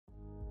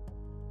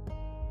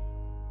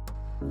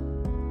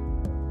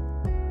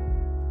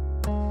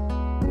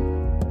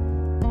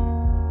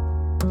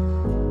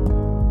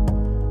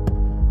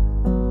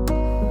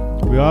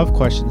We all have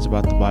questions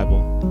about the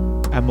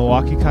Bible. At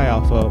Milwaukee Chi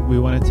Alpha, we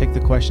want to take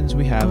the questions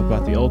we have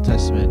about the Old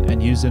Testament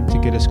and use them to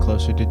get us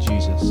closer to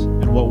Jesus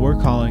in what we're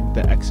calling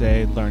the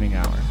XA Learning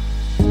Hour.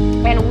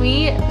 And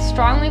we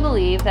strongly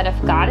believe that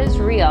if God is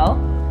real,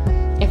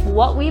 if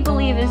what we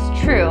believe is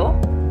true,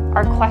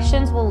 our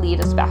questions will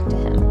lead us back to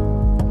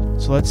Him.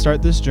 So let's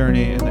start this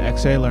journey in the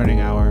XA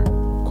Learning Hour,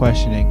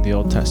 questioning the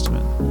Old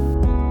Testament.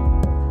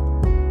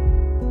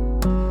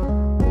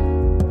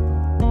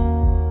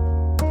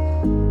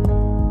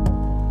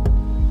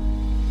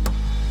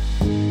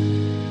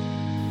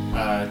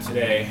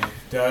 Today,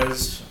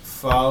 does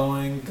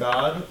following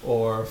God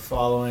or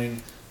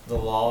following the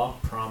law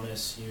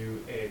promise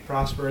you a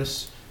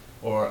prosperous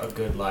or a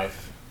good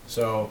life?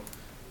 So,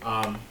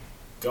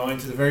 going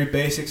to the very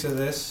basics of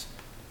this,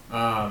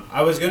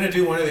 I was going to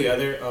do one or the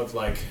other of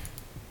like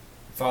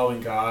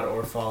following God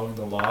or following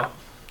the law.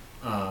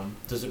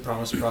 Does it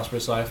promise a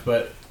prosperous life?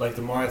 But like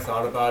the more I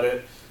thought about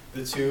it,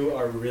 the two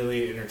are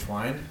really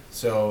intertwined.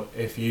 So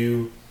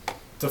to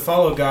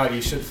follow God,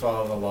 you should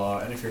follow the law.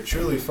 And if you're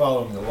truly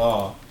following the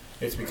law,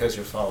 it's because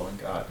you're following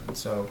God. And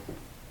so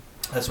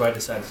that's why I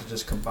decided to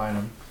just combine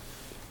them.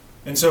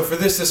 And so for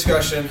this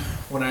discussion,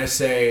 when I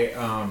say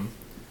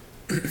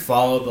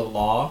follow the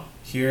law,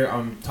 here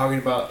I'm talking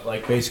about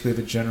like basically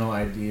the general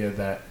idea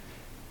that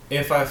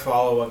if I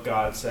follow what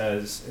God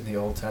says in the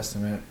Old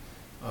Testament,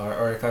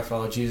 or if I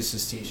follow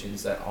Jesus'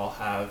 teachings, that I'll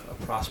have a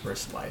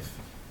prosperous life.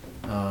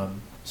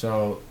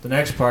 So the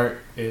next part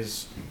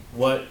is,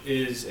 what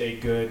is a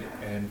good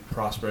and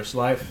prosperous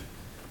life?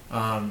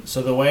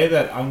 So the way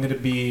that I'm going to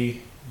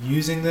be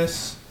using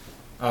this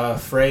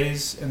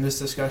phrase in this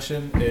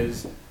discussion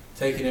is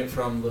taking it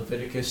from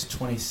Leviticus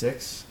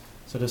 26.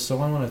 So does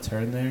someone want to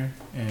turn there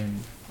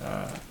and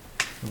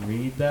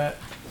read that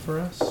for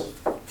us?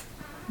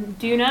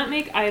 Do not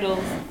make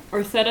idols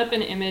or set up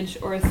an image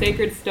or a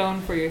sacred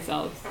stone for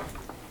yourselves.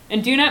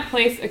 And do not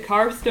place a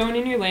carved stone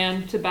in your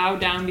land to bow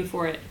down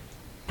before it.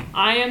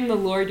 I am the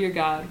Lord your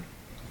God.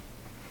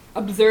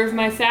 Observe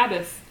my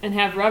Sabbaths and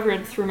have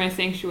reverence for my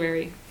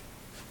sanctuary.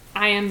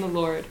 I am the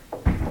Lord.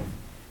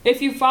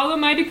 If you follow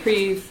my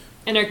decrees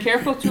and are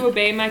careful to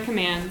obey my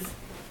commands,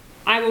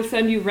 I will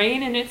send you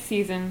rain in its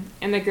season,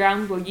 and the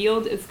ground will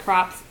yield its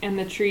crops and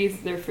the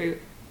trees their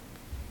fruit.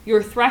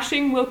 Your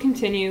threshing will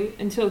continue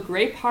until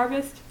grape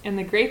harvest, and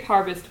the grape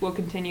harvest will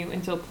continue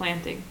until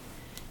planting.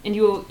 And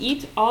you will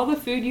eat all the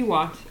food you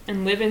want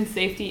and live in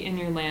safety in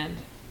your land.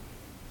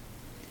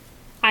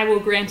 I will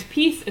grant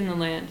peace in the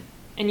land,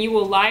 and you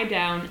will lie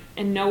down,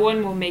 and no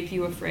one will make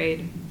you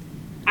afraid.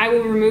 I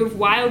will remove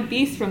wild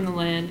beasts from the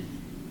land,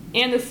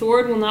 and the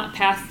sword will not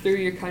pass through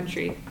your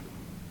country.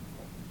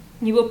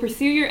 You will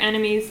pursue your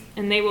enemies,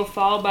 and they will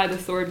fall by the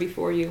sword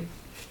before you.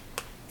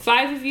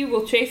 5 of you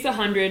will chase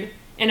 100,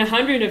 and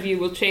 100 of you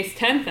will chase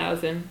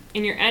 10,000,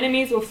 and your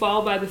enemies will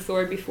fall by the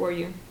sword before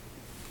you.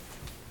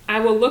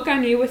 I will look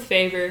on you with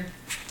favor,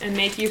 and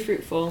make you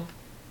fruitful,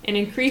 and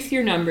increase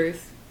your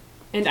numbers,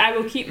 and I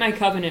will keep my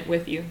covenant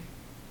with you.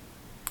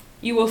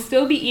 You will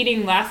still be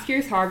eating last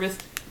year's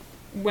harvest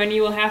when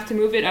you will have to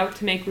move it out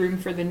to make room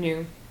for the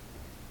new.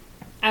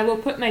 I will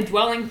put my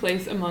dwelling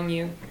place among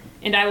you,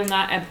 and I will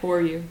not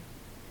abhor you.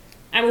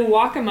 I will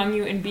walk among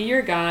you and be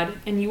your God,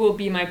 and you will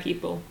be my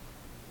people.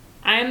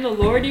 I am the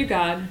Lord your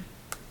God,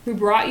 who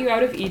brought you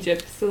out of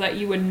Egypt so that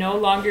you would no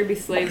longer be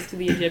slaves to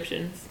the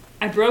Egyptians.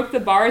 I broke the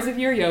bars of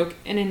your yoke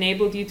and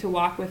enabled you to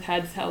walk with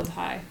heads held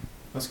high.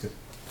 That's good.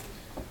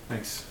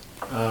 Thanks.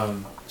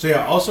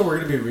 Also we're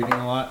going to be reading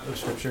a lot of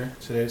scripture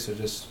today, so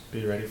just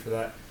be ready for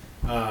that.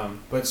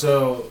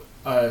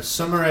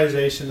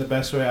 Summarization, the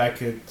best way I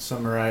could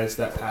summarize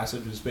that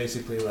passage is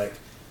basically like,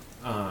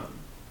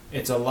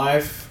 it's a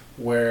life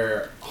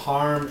where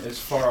harm is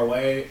far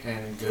away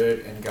and good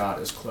and God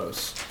is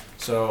close.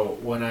 So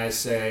when I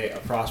say a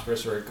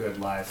prosperous or a good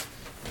life,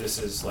 this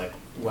is like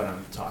what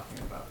I'm talking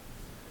about.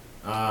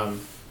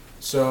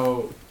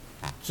 So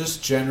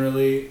just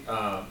generally,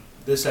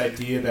 this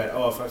idea that,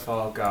 if I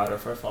follow God or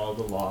if I follow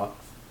the law,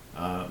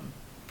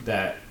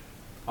 that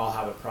I'll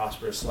have a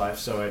prosperous life.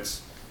 So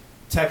it's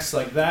texts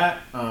like that.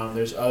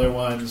 There's other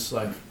ones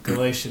like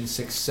Galatians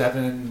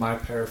 6:7. My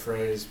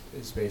paraphrase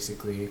is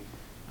basically,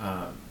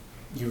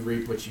 you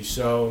reap what you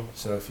sow.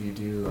 So if you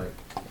do like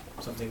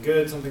something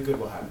good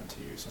will happen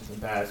to you. Something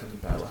bad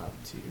will happen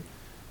to you.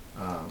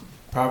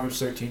 Proverbs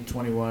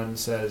 13:21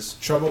 says,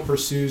 trouble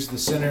pursues the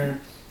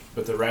sinner,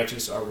 but the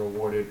righteous are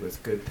rewarded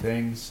with good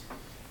things.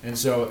 And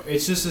so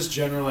it's just this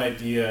general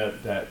idea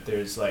that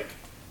there's like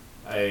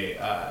a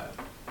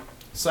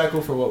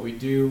cycle for what we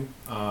do.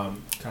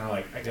 Kind of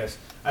like, I guess,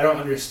 I don't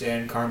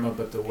understand karma,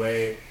 but the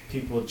way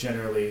people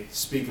generally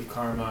speak of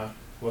karma,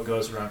 what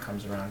goes around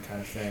comes around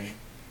kind of thing.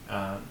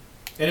 And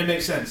it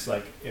makes sense.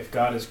 Like, if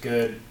God is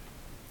good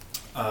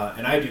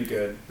and I do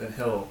good, then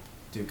He'll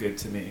do good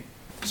to me.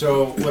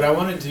 So what I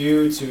want to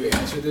do to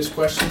answer this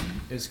question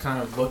is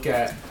kind of look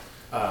at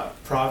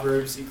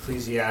Proverbs,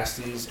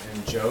 Ecclesiastes,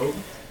 and Job.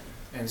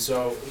 And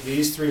so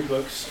these 3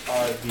 books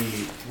are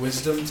the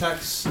wisdom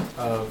texts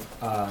of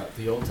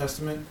the Old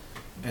Testament.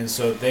 And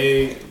so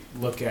they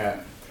look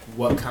at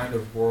what kind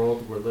of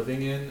world we're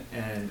living in,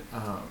 and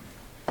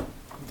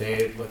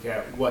they look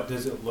at what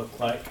does it look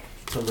like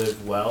to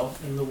live well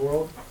in the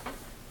world.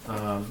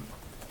 And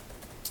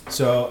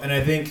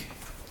I think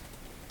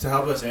to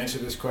help us answer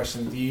this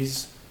question,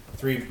 these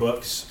 3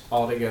 books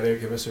all together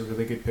give us a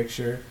really good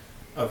picture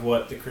of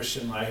what the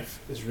Christian life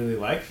is really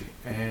like.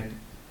 And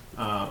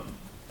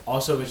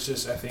also it's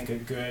just, I think, a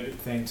good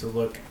thing to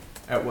look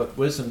at what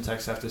wisdom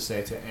texts have to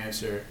say to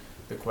answer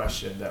the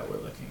question that we're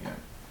looking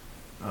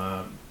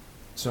at.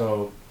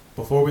 So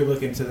before we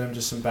look into them,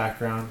 just some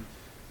background.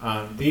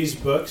 These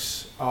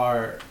books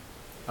are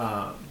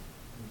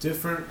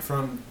different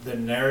from the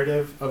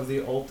narrative of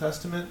the Old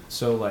Testament.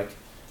 So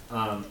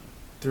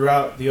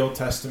throughout the Old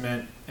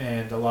Testament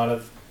and a lot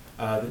of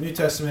the New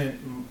Testament,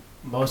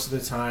 most of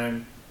the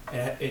time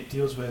it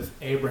deals with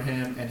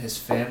Abraham and his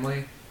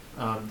family.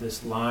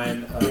 This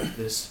line of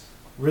this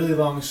really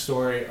long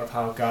story of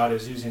how God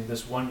is using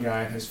this one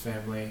guy and his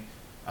family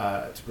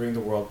to bring the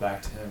world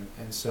back to him.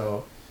 And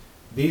so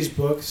these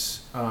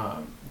books,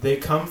 they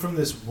come from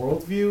this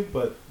worldview,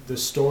 but the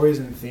stories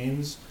and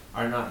themes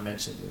are not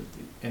mentioned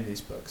in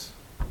these books.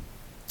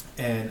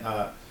 And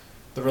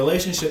the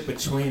relationship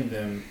between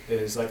them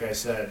is, like I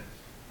said,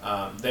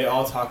 they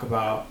all talk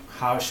about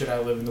how should I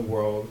live in the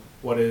world,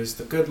 what is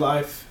the good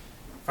life,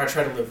 if I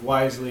try to live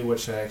wisely, what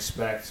should I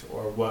expect,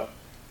 or what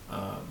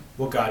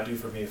will God do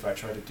for me if I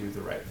try to do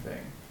the right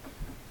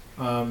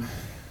thing.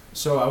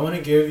 So I want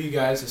to give you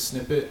guys a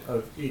snippet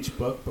of each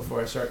book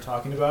before I start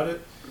talking about it.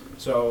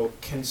 So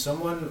can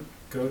someone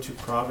go to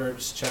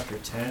Proverbs chapter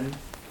 10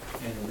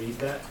 and read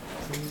that,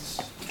 please?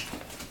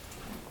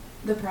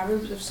 The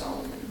Proverbs of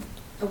Solomon.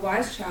 A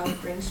wise child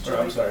brings joy.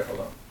 I'm sorry,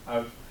 hold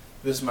on.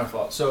 This is my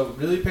fault. So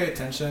really pay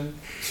attention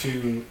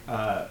to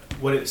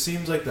what it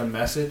seems like the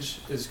message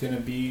is going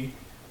to be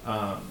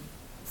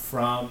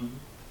from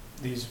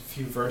these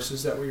few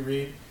verses that we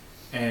read,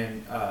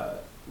 and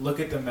look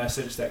at the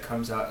message that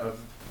comes out of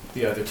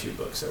the other 2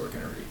 books that we're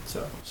going to read.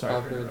 So,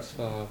 sorry. Proverbs,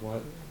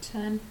 what?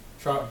 10.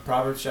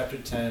 Proverbs chapter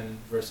 10,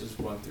 verses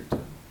 1 through 10.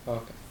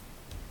 Okay.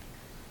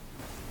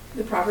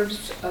 The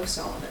Proverbs of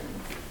Solomon.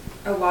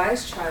 A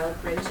wise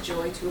child brings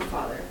joy to a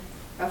father.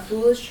 A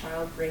foolish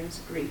child brings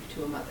grief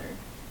to a mother.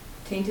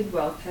 Tainted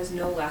wealth has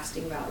no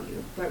lasting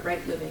value, but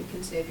right living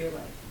can save your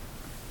life.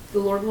 The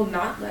Lord will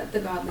not let the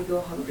godly go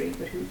hungry,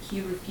 but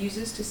he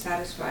refuses to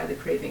satisfy the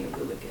craving of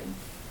the wicked.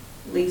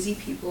 Lazy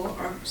people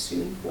are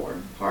soon poor.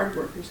 Hard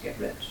workers get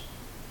rich.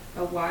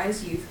 A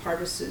wise youth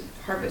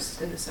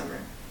harvests in the summer,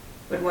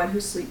 but one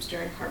who sleeps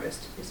during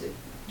harvest is a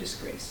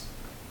disgrace.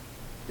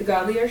 The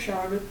godly are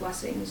showered with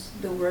blessings.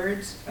 The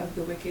words of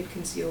the wicked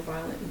conceal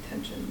violent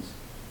intentions.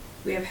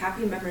 We have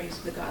happy memories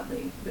of the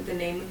godly, but the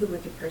name of the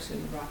wicked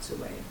person rots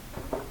away.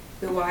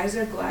 The wise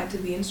are glad to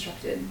be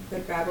instructed,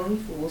 but babbling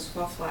fools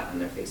fall flat on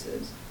their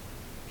faces.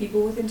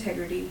 People with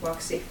integrity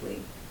walk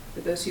safely,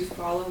 but those who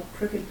follow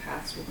crooked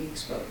paths will be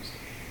exposed.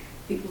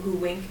 People who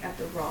wink at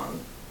the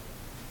wrong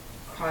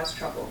cause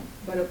trouble,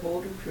 but a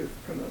bold reproof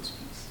promotes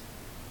peace.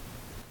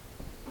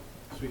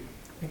 Sweet.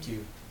 Thank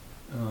you.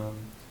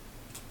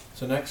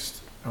 So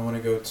next, I want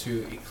to go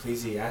to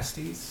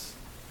Ecclesiastes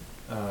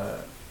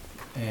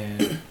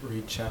and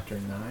read chapter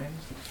 9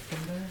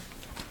 from there.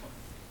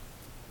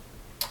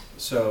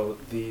 So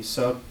the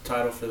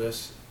subtitle for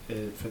this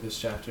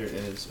chapter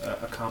is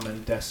A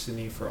Common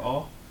Destiny for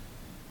All.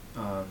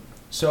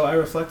 So I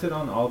reflected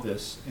on all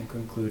this and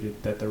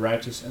concluded that the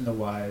righteous and the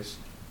wise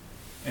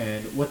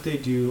and what they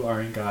do are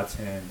in God's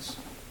hands,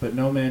 but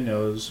no man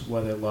knows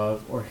whether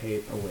love or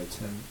hate awaits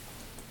him.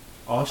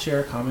 All share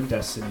a common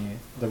destiny,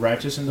 the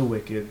righteous and the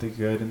wicked, the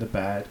good and the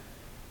bad,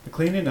 the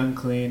clean and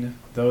unclean,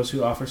 those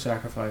who offer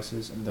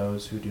sacrifices and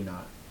those who do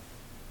not.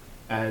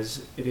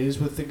 As it is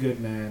with the good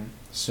man,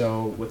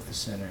 so with the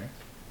sinner.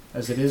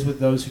 As it is with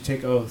those who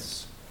take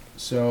oaths,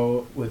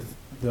 so with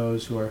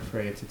those who are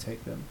afraid to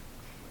take them.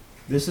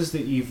 This is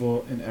the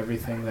evil in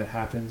everything that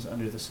happens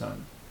under the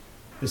sun.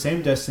 The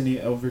same destiny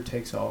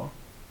overtakes all.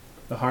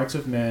 The hearts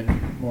of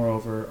men,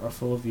 moreover, are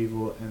full of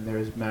evil, and there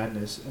is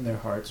madness in their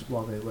hearts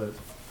while they live.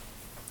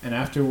 And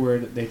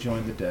afterward they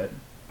join the dead.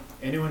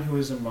 Anyone who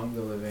is among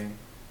the living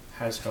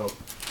has hope.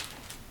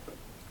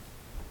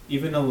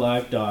 Even a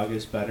live dog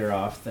is better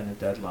off than a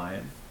dead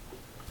lion.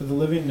 For the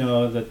living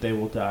know that they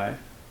will die,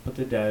 but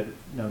the dead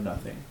know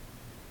nothing.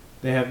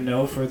 They have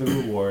no further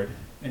reward,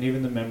 and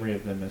even the memory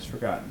of them is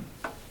forgotten.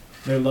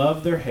 Their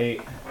love, their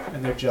hate,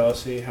 and their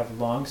jealousy have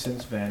long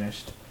since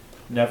vanished.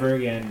 Never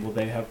again will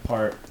they have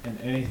part in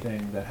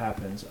anything that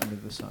happens under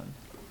the sun.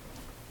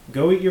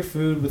 Go eat your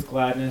food with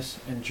gladness,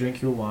 and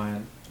drink your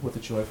wine with a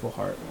joyful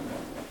heart.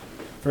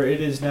 For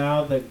it is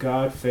now that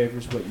God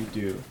favors what you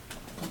do.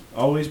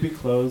 Always be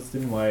clothed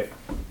in white,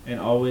 and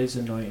always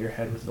anoint your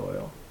head with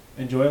oil.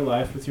 Enjoy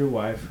life with your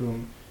wife,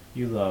 whom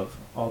you love,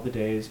 all the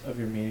days of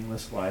your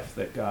meaningless life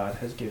that God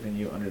has given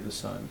you under the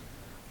sun,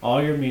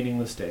 all your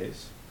meaningless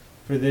days.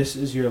 For this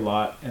is your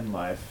lot in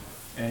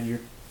life, and your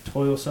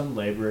toilsome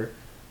labor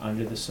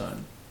under the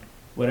sun.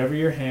 Whatever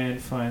your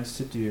hand finds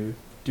to do,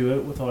 do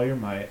it with all your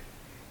might.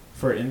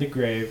 For in the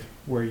grave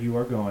where you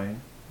are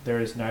going, there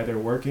is neither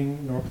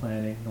working, nor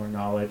planning, nor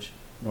knowledge,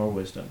 nor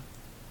wisdom.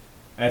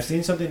 I have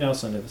seen something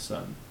else under the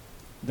sun.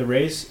 The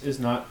race is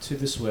not to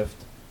the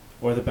swift,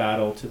 or the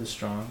battle to the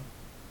strong,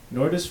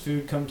 nor does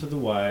food come to the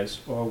wise,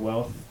 or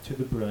wealth to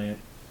the brilliant,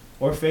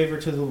 or favor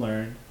to the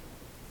learned.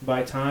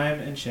 By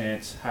time and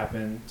chance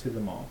happen to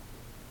them all.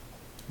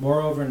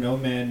 Moreover, no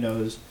man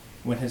knows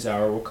when his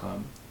hour will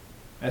come.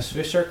 As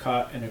fish are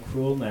caught in a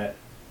cruel net,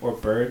 or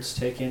birds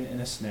taken in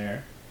a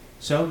snare,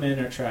 so men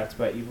are trapped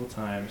by evil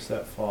times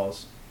that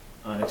falls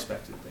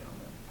unexpectedly on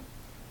them.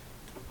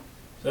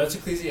 So that's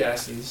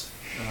Ecclesiastes.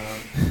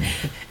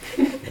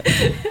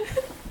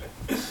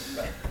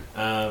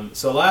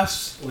 So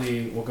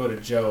lastly, we'll go to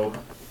Job.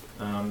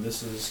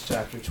 This is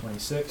chapter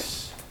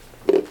 26.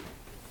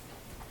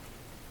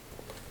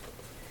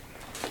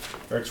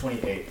 Or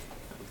 28.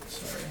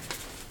 Sorry.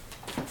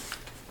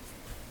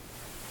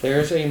 There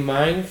is a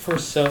mine for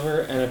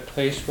silver and a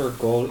place where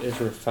gold is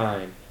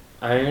refined.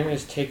 Iron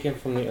is taken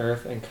from the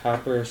earth and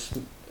copper is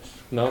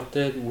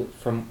smelted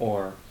from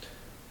ore.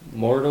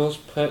 Mortals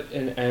put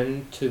an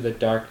end to the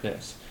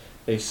darkness.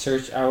 They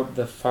search out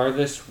the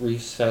farthest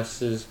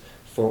recesses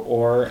for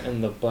ore in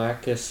the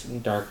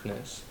blackest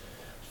darkness.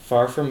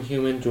 Far from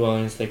human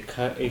dwellings they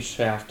cut a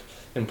shaft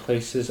in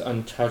places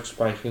untouched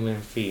by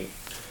human feet.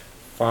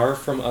 Far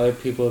from other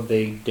people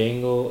they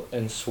dangle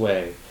and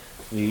sway.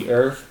 The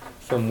earth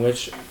from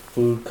which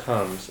food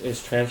comes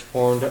is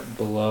transformed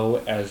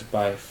below as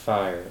by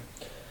fire.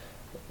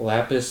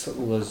 Lapis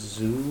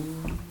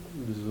lazuli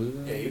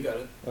Yeah, you got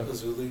it.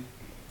 Lazuli.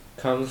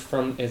 comes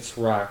from its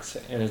rocks,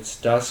 and its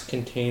dust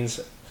contains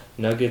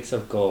nuggets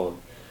of gold.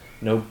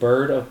 No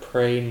bird of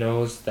prey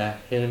knows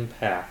that hidden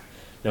path.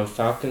 No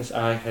falcon's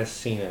eye has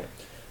seen it.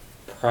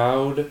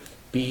 Proud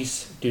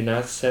beasts do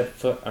not set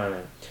foot on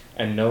it,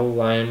 and no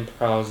lion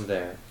prowls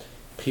there.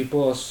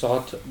 People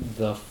assault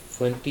the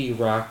flinty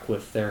rock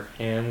with their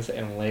hands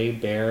and lay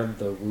bare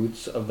the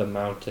roots of the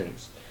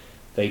mountains.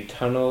 They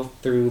tunnel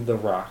through the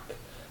rock.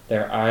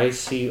 Their eyes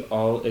see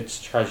all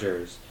its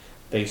treasures.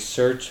 They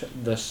search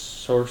the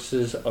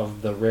sources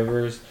of the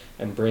rivers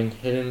and bring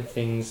hidden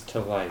things to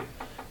light.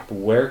 But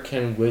where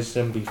can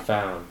wisdom be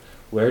found?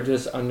 Where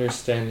does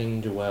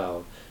understanding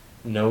dwell?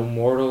 No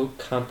mortal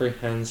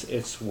comprehends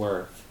its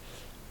worth.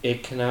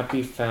 It cannot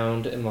be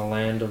found in the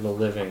land of the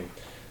living.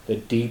 The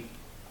deep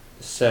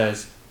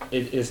says,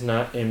 "It is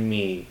not in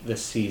me." The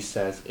sea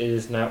says, "It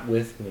is not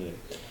with me."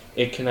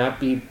 It cannot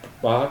be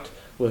bought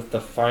with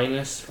the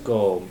finest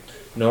gold,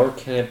 nor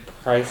can its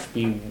price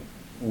be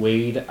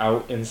weighed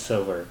out in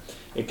silver.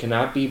 It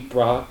cannot be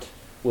bought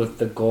with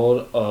the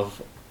gold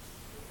of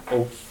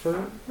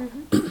Ophir,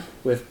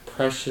 with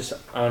precious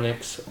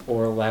onyx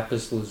or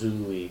lapis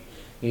lazuli.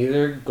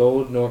 Neither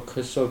gold nor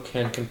crystal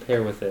can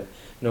compare with it,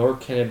 nor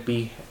can it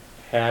be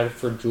had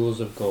for jewels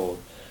of gold.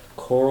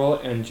 Coral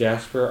and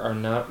jasper are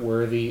not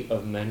worthy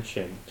of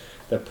mention.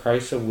 The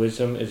price of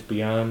wisdom is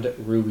beyond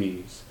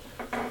rubies.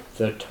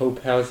 The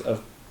topaz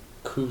of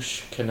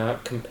Cush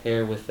cannot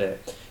compare with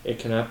it. It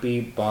cannot be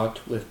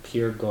bought with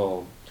pure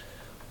gold.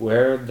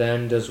 Where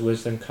then does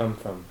wisdom come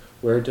from?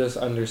 Where does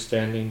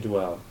understanding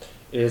dwell?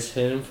 It is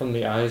hidden from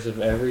the eyes of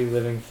every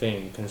living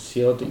thing,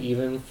 concealed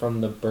even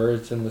from the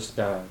birds in the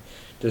sky.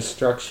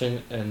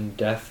 Destruction and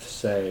death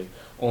say,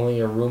 only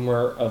a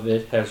rumor of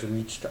it has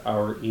reached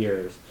our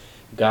ears.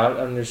 God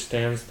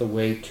understands the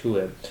way to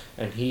it,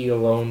 and he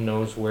alone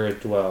knows where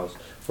it dwells,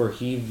 for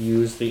he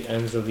views the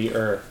ends of the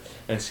earth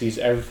and sees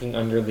everything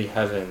under the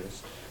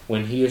heavens.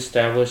 When he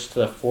established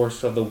the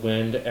force of the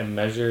wind and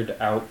measured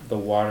out the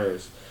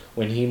waters,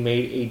 when he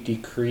made a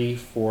decree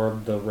for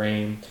the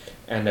rain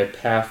and a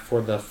path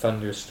for the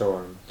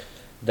thunderstorm.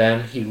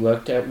 Then he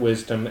looked at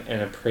wisdom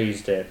and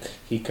appraised it.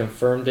 He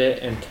confirmed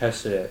it and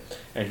tested it.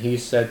 And he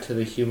said to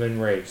the human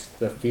race,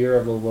 the fear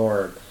of the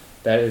Lord,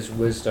 that is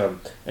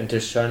wisdom, and to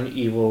shun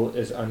evil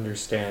is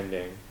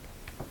understanding.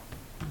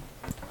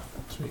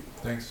 Sweet,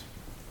 thanks.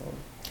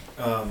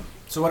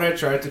 So what I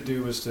tried to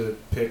do was to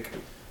pick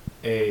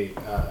a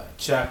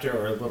chapter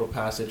or a little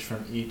passage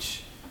from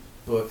each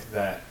book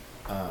that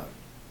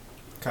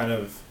kind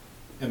of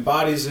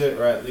embodies it,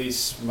 or at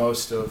least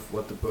most of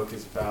what the book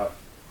is about.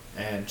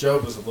 And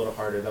Job was a little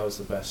harder. That was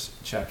the best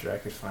chapter I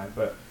could find.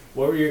 But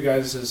what were your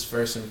guys'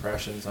 first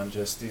impressions on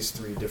just these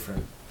three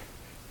different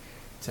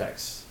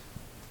texts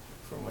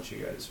from what you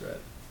guys read?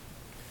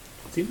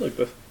 It seemed like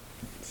the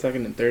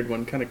second and third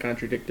one kind of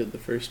contradicted the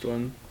first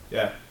one.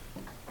 Yeah.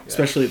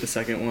 Especially the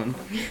second one.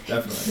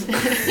 Definitely.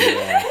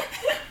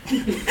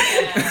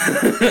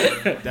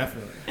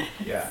 Definitely.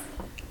 Yeah.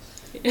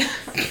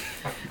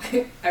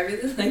 I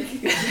really like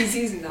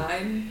Ecclesiastes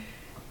 9,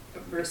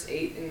 verse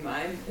 8 in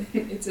mine.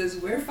 It says,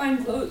 "Wear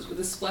fine clothes with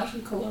a splash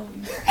of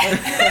cologne."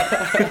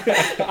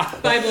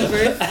 Bible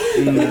verse.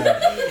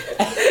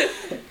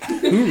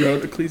 Who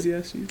wrote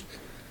Ecclesiastes?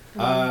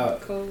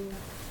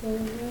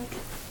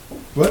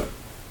 What?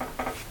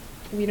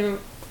 We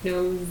don't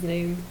know his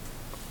name.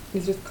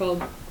 He's just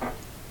called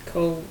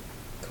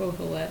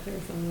Kohelet or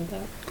something like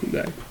that. Cool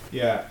guy.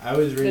 Yeah, I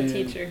was The reading.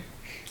 teacher.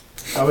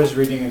 I was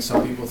reading, and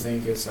some people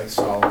think it's like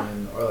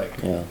Solomon or like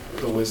Yeah.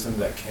 the wisdom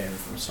that came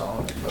from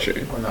Solomon, but Sure.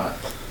 we're not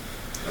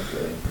a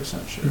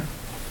billion% sure.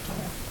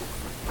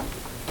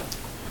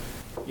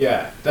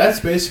 Yeah, that's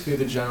basically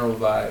the general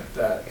vibe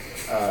that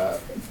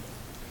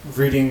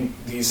reading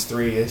these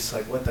three is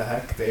like, what the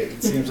heck?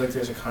 It seems like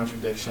there's a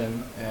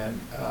contradiction. And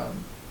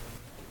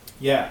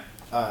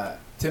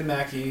Tim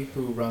Mackey,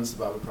 who runs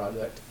the Bible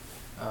Project,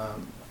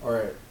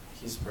 or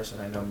he's the person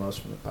I know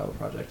most from the Bible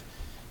Project,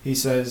 he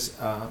says,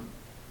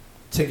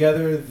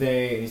 together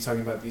they, and he's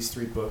talking about these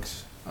three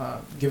books,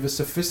 give a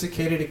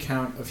sophisticated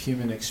account of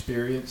human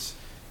experience.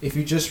 If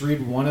you just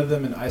read one of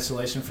them in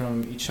isolation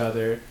from each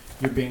other,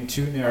 you're being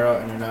too narrow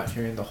and you're not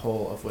hearing the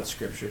whole of what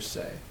scriptures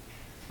say.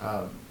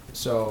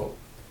 So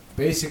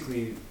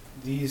basically,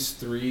 these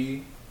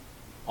three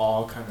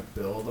all kind of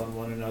build on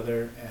one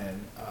another,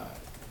 and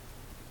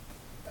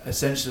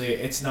essentially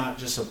it's not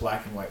just a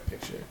black and white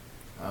picture.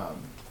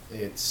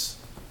 It's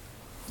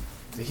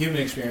the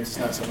human experience is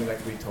not something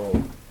that can be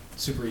told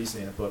super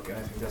easily in a book, and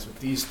I think that's what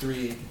these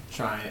three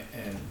try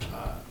and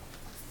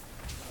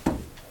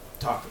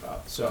talk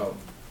about. So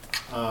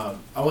I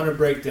want to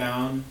break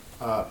down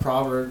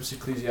Proverbs,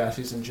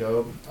 Ecclesiastes, and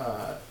Job,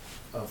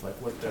 of like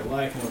what they're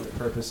like and what their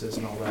purpose is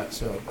and all that.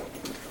 So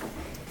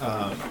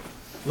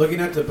looking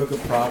at the book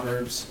of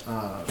Proverbs,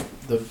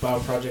 the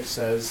Bible Project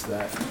says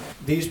that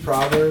these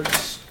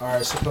Proverbs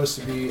are supposed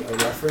to be a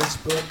reference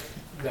book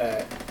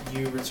that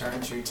you return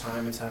to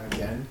time and time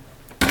again.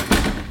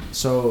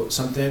 So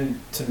something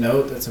to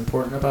note that's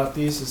important about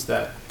these is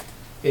that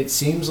it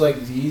seems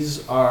like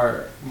these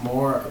are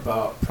more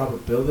about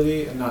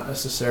probability and not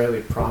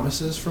necessarily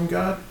promises from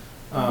God.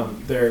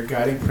 They're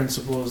guiding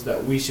principles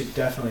that we should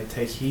definitely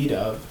take heed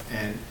of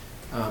and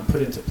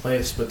put into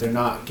place, but they're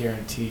not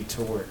guaranteed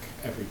to work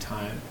every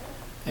time.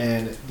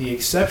 And the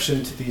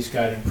exception to these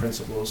guiding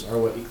principles are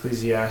what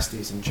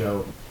Ecclesiastes and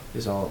Job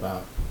is all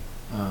about.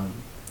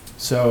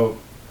 So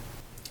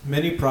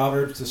many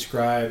proverbs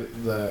describe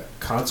the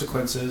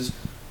consequences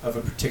of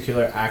a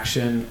particular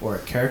action or a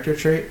character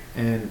trait,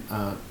 and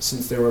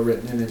since they were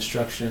written in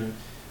instruction,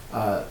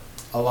 a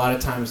lot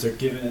of times they're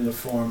given in the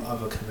form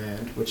of a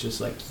command, which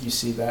is like you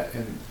see that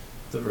in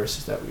the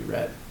verses that we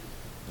read.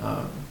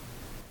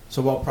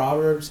 So while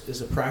Proverbs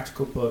is a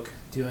practical book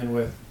dealing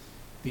with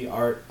the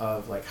art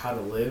of like how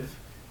to live,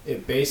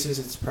 it bases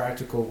its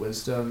practical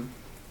wisdom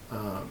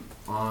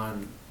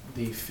on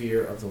the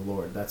fear of the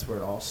Lord. That's where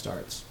it all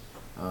starts.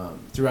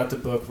 Throughout the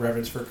book,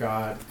 reverence for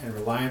God and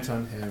reliance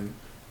on Him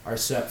are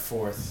set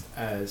forth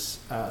as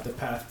the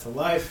path to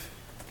life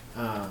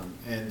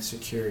and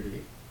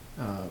security.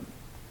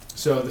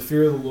 So the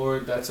fear of the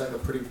Lord, that's like a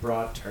pretty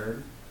broad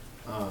term,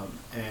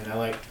 and I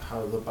like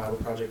how the Bible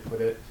Project put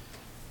it.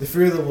 The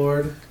fear of the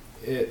Lord,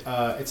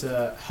 it's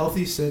a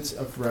healthy sense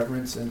of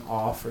reverence and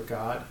awe for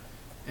God,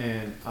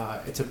 and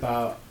it's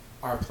about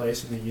our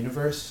place in the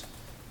universe.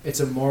 It's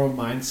a moral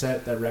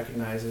mindset that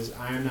recognizes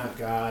I am not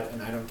God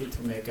and I don't get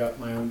to make up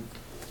my own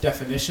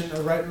definition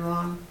of right and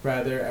wrong.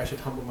 Rather, I should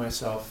humble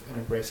myself and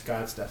embrace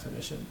God's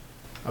definition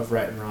of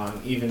right and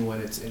wrong, even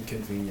when it's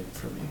inconvenient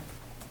for me.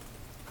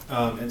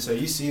 And so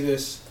you see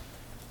this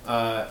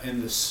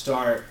in the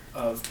start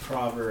of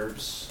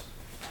Proverbs.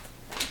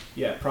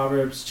 Yeah,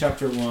 Proverbs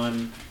chapter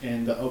 1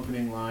 in the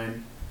opening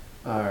line,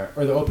 or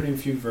the opening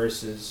few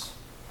verses,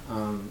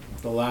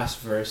 the last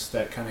verse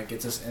that kind of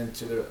gets us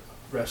into the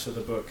rest of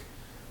the book.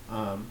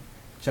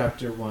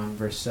 Chapter 1,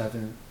 verse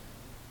 7.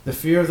 The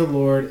fear of the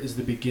Lord is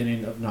the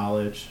beginning of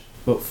knowledge,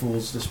 but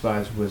fools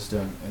despise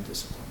wisdom and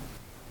discipline.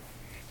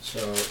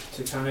 So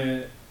to kind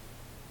of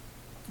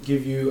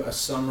give you a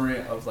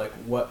summary of like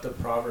what the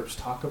Proverbs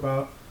talk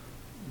about,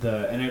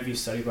 the NIV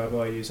Study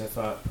Bible I use, I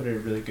thought put it in a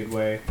really good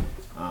way.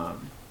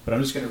 But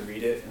I'm just going to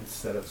read it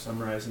instead of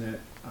summarizing it.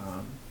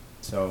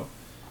 So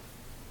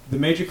the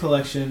major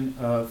collection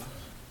of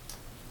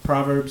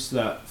Proverbs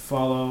that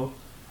follow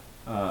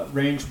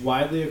range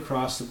widely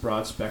across the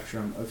broad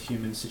spectrum of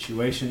human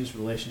situations,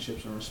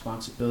 relationships, and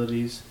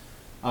responsibilities,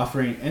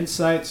 offering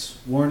insights,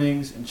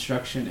 warnings,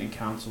 instruction, and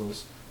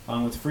counsels,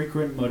 along with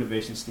frequent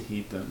motivations to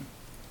heed them.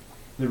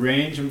 The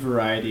range and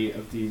variety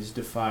of these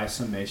defy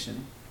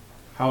summation.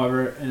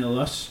 However, an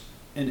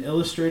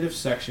illustrative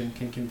section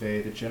can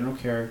convey the general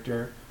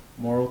character,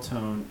 moral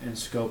tone, and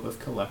scope of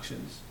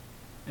collections.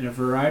 In a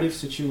variety of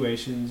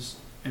situations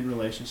and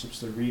relationships,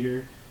 the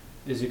reader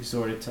is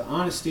exhorted to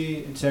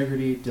honesty,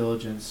 integrity,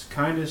 diligence,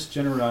 kindness,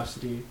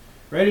 generosity,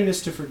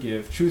 readiness to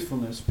forgive,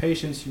 truthfulness,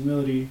 patience,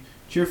 humility,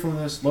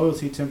 cheerfulness,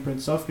 loyalty,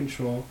 temperance,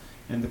 self-control,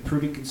 and the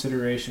prudent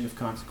consideration of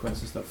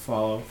consequences that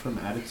follow from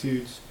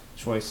attitudes,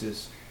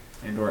 choices,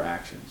 and or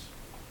actions.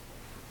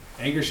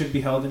 Anger should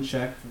be held in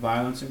check,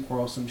 violence and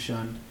quarrelsome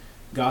shunned,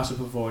 gossip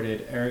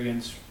avoided,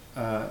 arrogance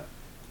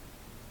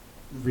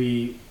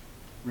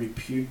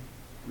repudiated.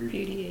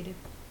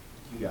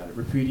 You got it.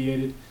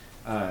 Repudiated.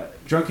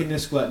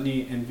 Drunkenness,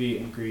 gluttony, envy,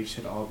 and greed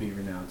should all be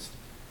renounced.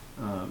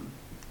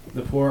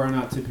 The poor are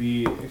not to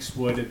be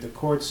exploited. The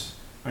courts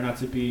are not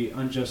to be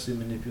unjustly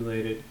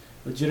manipulated.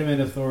 Legitimate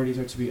authorities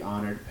are to be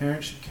honored.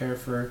 Parents should care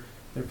for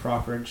their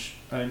proper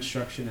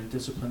instruction and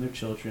discipline their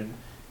children,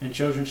 and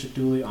children should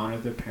duly honor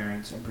their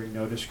parents and bring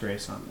no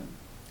disgrace on them.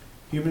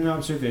 Human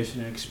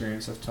observation and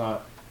experience have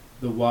taught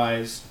the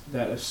wise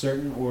that a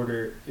certain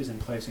order is in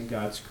place in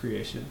God's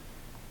creation.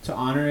 To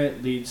honor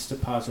it leads to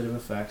positive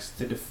effects.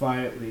 To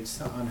defy it leads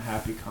to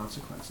unhappy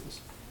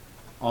consequences.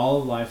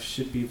 All life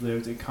should be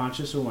lived in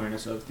conscious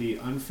awareness of the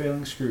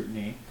unfailing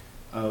scrutiny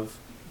of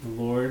the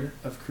Lord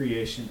of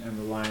creation and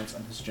reliance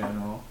on his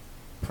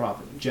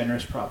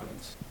generous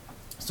providence.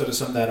 So to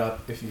sum that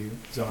up, if you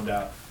zoned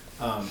out,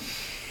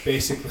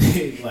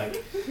 basically,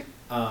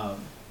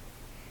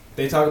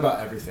 they talk about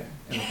everything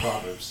in the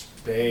Proverbs.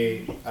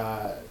 They,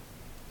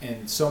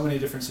 in so many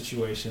different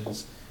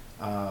situations,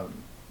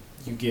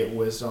 you get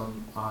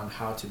wisdom on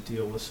how to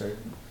deal with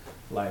certain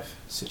life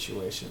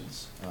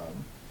situations.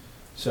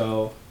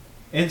 So,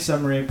 in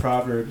summary,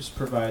 Proverbs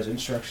provides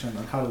instruction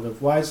on how to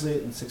live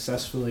wisely and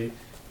successfully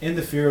in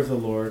the fear of the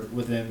Lord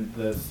within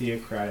the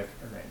theocratic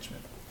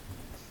arrangement.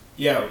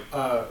 Yeah,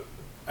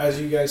 as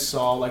you guys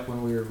saw, like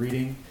when we were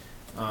reading,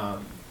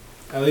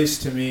 at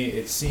least to me,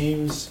 it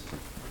seems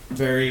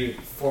very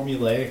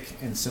formulaic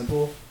and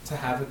simple to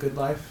have a good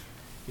life.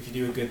 If you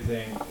do a good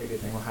thing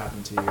will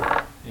happen to you.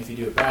 And if you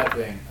do a bad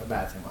thing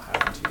will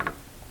happen to you.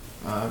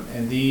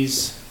 And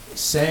these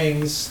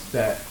sayings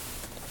that,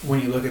 when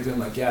you look at them,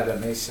 like, yeah, that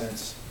makes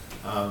sense.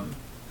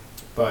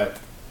 But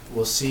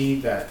we'll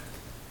see that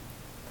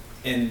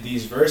in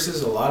these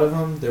verses, a lot of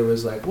them, there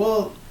was like,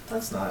 well, I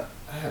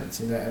haven't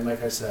seen that. And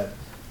like I said,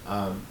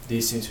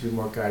 these seem to be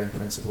more guiding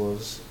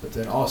principles. But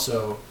then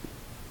also,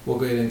 we'll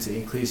get into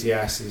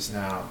Ecclesiastes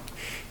now,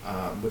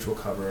 which will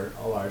cover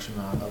a large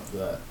amount of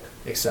the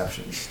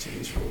exceptions to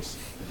these rules.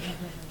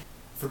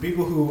 For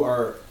people who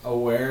are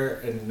aware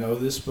and know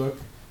this book,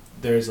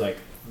 there's like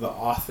the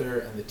author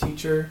and the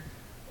teacher.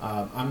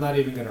 I'm not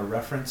even going to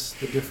reference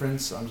the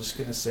difference. I'm just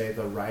going to say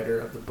the writer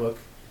of the book.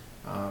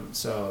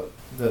 So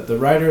the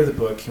writer of the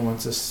book, he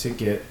wants us to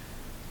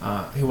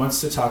he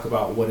wants to talk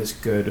about what is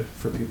good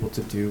for people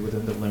to do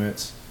within the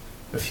limits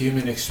of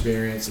human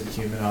experience and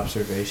human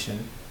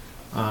observation.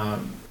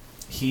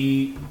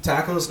 He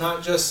tackles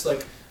not just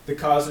like the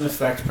cause and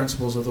effect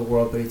principles of the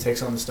world, but he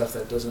takes on the stuff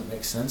that doesn't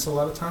make sense a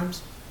lot of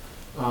times.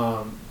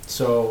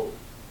 So,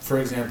 for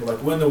example, like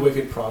when the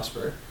wicked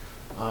prosper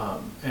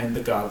and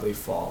the godly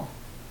fall.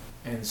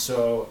 And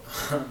so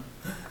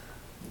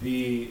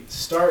the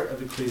start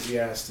of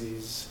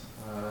Ecclesiastes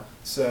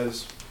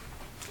says,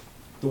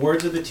 "The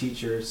words of the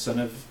teacher, son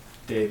of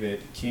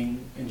David,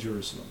 king in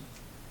Jerusalem.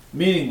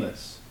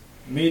 Meaningless,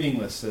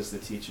 meaningless, says the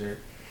teacher,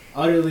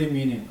 utterly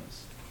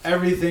meaningless.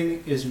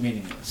 Everything is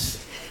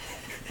meaningless."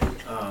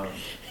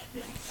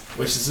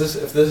 Which is this?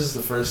 If this is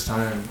the first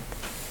time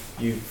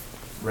you've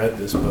read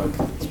this book,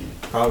 it's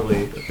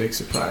probably a big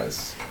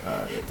surprise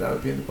that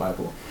would be in the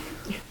Bible.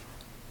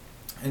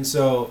 And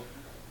so,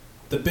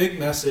 the big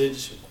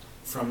message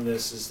from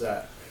this is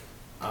that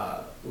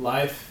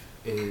life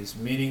is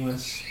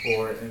meaningless,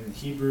 or in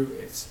Hebrew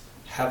it's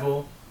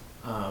hevel,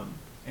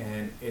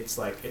 and it's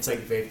like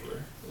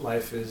vapor.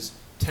 Life is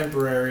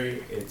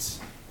temporary. It's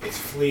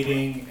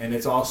fleeting, and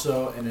it's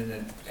also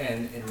an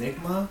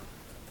enigma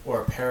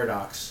or a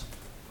paradox.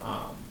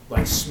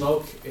 Like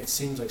smoke, it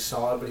seems like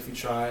solid, but if you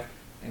try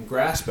and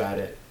grasp at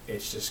it,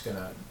 it's just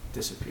gonna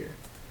disappear.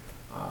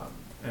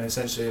 And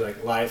essentially,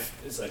 like,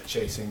 life is like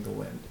chasing the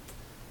wind.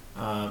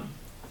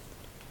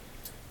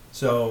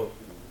 So,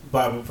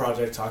 Bible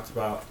Project talked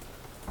about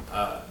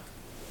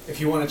if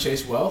you want to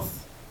chase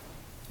wealth,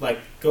 like,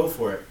 go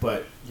for it,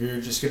 but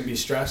you're just gonna be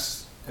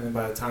stressed, and then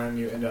by the time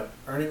you end up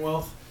earning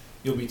wealth,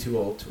 you'll be too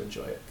old to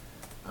enjoy it.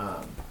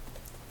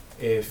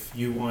 If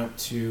you want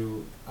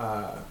to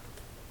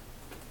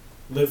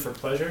live for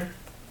pleasure,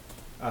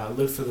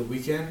 live for the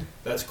weekend,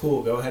 that's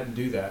cool, go ahead and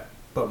do that.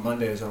 But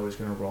Monday is always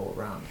going to roll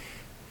around.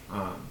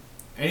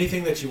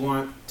 Anything that you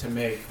want to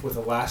make with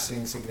a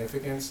lasting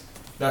significance,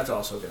 that's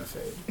also going to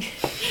fade.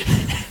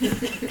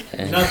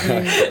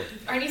 Nothing.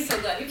 Arnie's so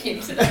glad you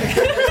came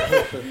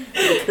today.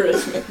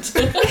 Encouragement.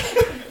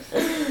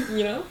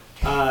 You know?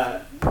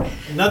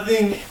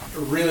 Nothing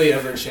really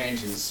ever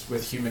changes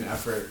with human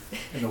effort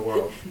in the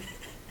world.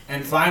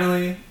 And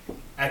finally,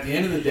 at the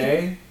end of the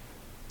day,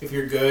 if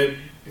you're good,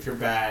 if you're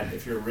bad,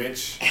 if you're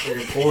rich, or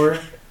you're poor,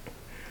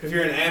 if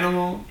you're an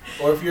animal,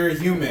 or if you're a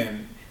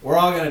human, we're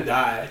all going to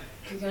die.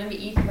 You're going to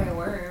be eaten by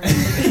worms.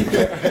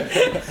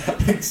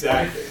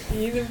 Exactly.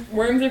 Either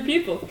worms or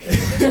people.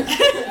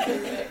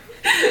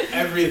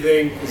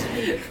 Everything is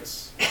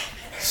meaningless.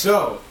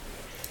 So,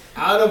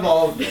 out of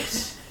all of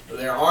this,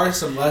 there are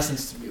some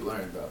lessons to be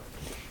learned, though.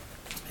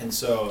 And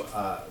so,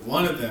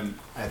 one of them,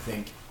 I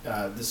think,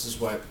 this is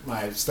what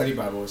my study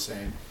Bible was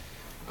saying,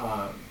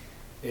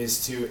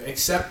 is to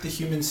accept the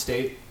human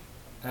state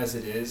as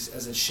it is,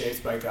 as it's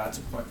shaped by God's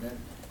appointment,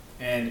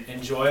 and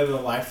enjoy the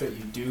life that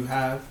you do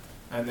have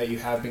and that you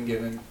have been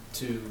given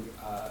to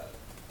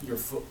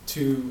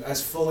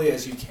as fully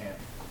as you can.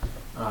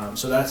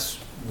 So that's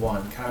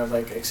one, kind of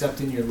like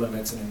accepting your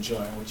limits and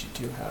enjoying what you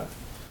do have.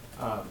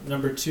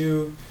 Number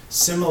 2,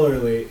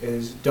 similarly,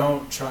 is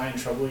don't try and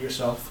trouble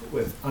yourself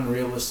with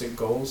unrealistic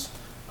goals,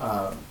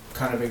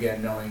 kind of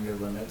again knowing your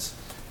limits.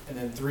 And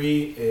then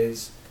 3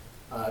 is,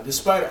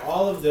 despite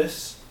all of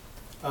this,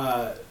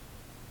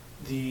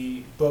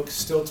 the book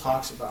still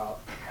talks about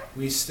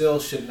we still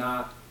should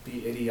not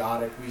be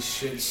idiotic. We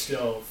should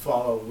still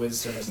follow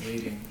wisdom's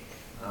leading.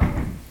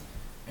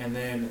 And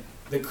then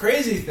the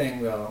crazy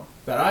thing, though,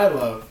 that I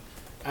love,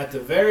 at the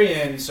very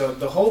end, so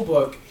the whole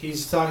book,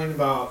 he's talking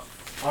about,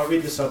 I'll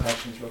read the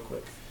subhections real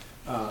quick.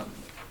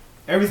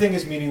 Everything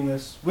is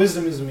meaningless.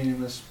 Wisdom is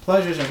meaningless.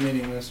 Pleasures are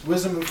meaningless.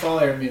 Wisdom and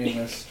folly are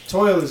meaningless.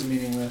 Toil is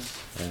meaningless.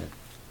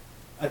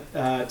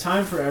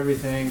 Time for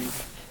everything.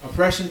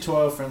 Oppression,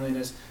 toil,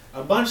 friendliness.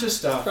 A bunch of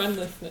stuff.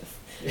 Friendlessness.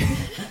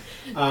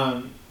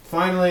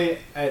 Finally,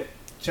 at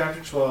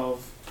chapter 12,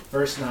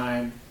 verse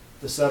 9,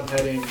 the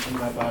subheading in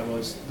my Bible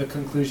is the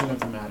conclusion of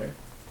the matter.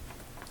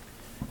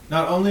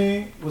 Not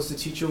only was the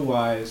teacher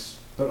wise,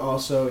 but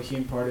also he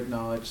imparted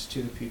knowledge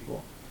to the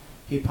people.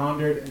 He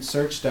pondered and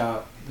searched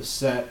out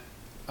set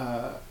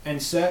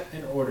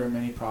in order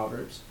many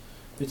proverbs.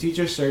 The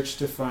teacher searched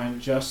to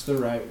find just the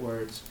right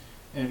words,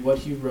 and what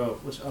he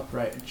wrote was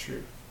upright and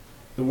true.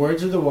 The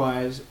words of the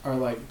wise are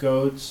like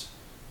goads,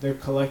 their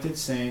collected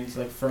sayings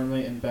like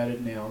firmly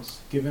embedded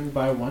nails, given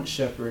by one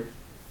shepherd.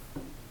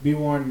 Be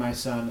warned, my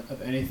son,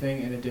 of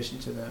anything in addition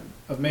to them.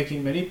 Of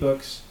making many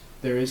books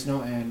there is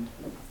no end,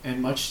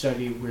 and much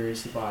study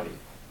wearies the body.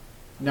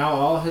 Now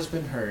all has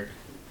been heard.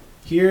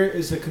 Here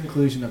is the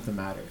conclusion of the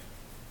matter.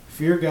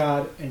 Fear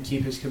God and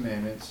keep his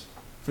commandments,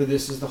 for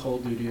this is the whole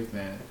duty of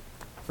man.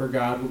 For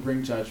God will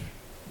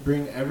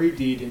bring every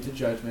deed into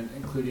judgment,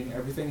 including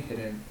everything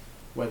hidden,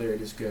 whether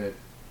it is good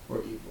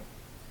or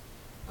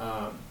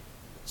evil.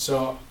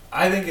 So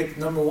I think it's,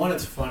 number one,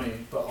 it's funny,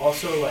 but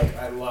also like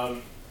I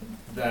love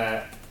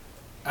that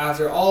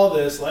after all of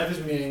this, life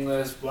is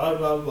meaningless, blah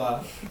blah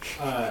blah.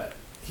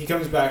 He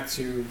comes back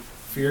to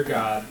fear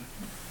God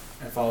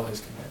and follow his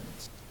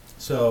commandments.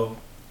 So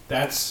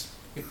that's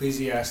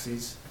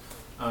Ecclesiastes.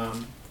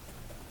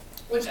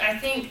 Which I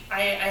think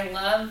I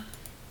love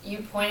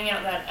you pointing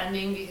out that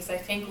ending, because I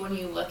think when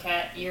you look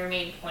at your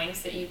main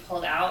points that you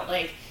pulled out,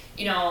 like,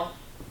 you know,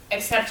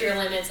 accept your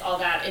limits, all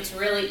that, it's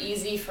really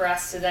easy for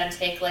us to then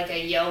take like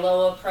a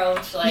YOLO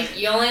approach, like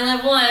you only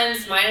live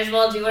once, might as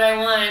well do what I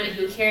want,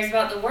 who cares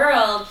about the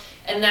world?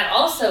 And that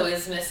also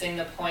is missing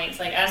the point.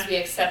 Like, as we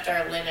accept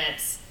our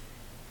limits,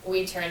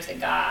 we turn to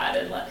God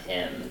and let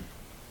him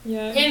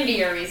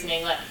be our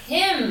reasoning, let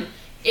him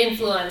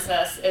influence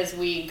us as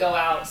we go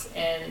out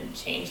and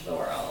change the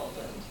world.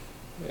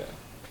 And yeah,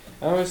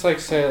 I always like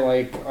say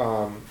like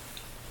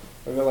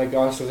like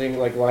also think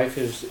like life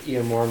is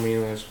even more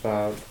meaningless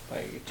without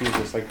like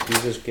Jesus. Like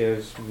Jesus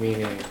gives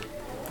meaning,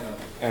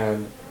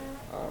 and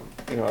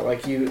you know,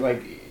 like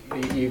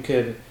you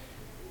could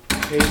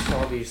chase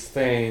all these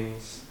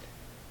things,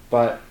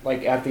 but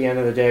like at the end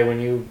of the day, when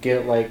you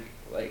get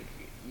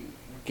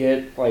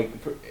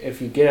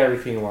if you get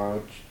everything you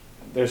want,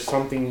 there's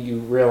something you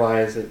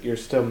realize that you're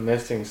still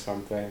missing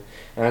something, and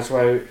that's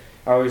why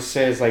I always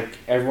say is like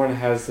everyone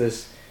has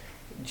this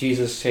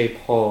Jesus-shaped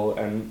hole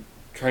and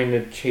trying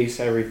to chase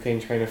everything,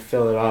 trying to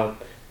fill it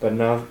up, but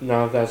none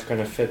of that's going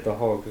to fit the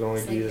hole because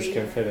only Jesus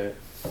can fit it.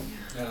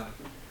 Yeah.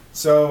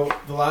 So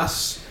the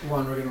last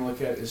one we're going to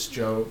look at is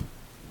Job,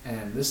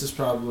 and this is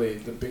probably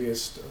the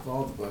biggest of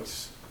all the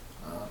books.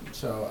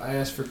 So I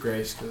asked for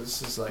grace because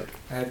this is like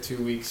I had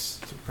 2 weeks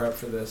to prep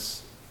for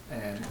this,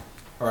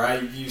 or I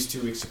used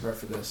 2 weeks to prep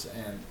for this,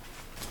 and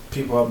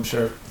people I'm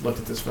sure looked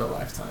at this for a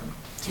lifetime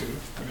to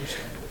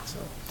understand it.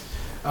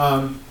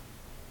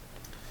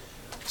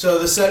 So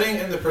the setting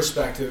and the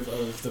perspective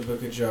of the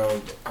book of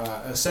Job,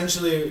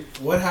 essentially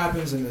what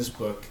happens in this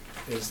book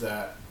is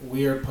that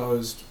we are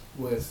posed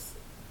with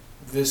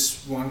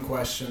this one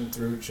question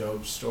through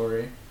Job's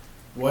story.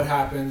 What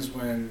happens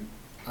when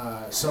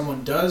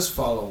someone does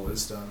follow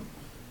wisdom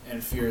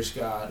and fears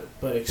God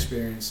but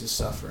experiences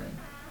suffering?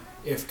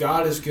 If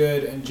God is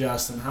good and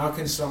just, then how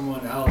can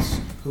someone else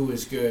who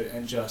is good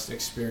and just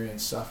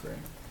experience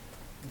suffering?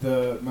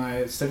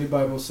 My study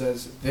Bible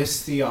says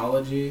this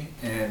theology,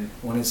 and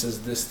when it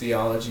says this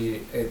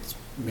theology, it's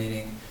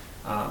meaning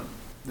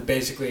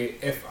basically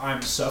if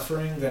I'm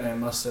suffering, then I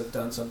must have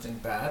done something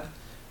bad.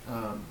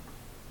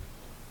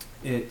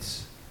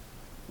 It's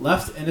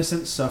left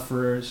innocent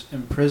sufferers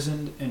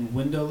imprisoned in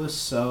windowless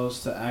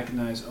cells to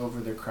agonize over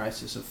their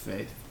crisis of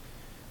faith.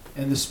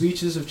 In the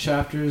speeches of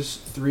chapters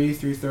 3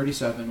 through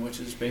 37, which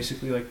is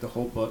basically like the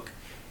whole book,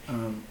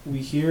 we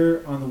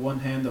hear on the one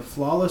hand the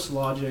flawless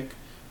logic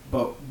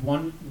but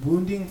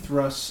wounding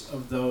thrusts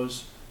of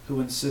those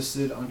who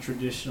insisted on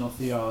traditional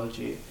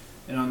theology,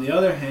 and on the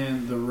other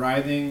hand the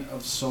writhing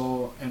of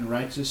soul and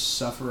righteous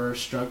sufferer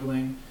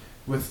struggling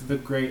with the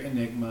great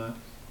enigma,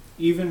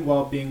 even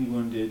while being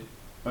wounded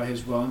by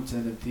his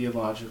well-intended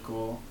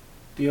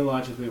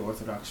theologically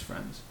orthodox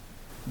friends.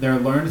 Their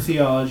learned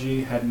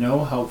theology had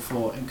no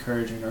helpful,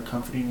 encouraging, or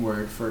comforting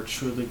word for a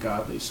truly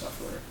godly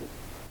sufferer.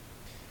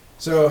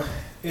 So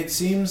it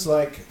seems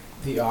like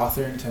the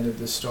author intended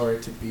this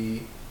story to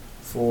be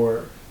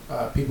for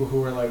people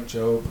who are like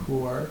Job,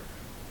 who are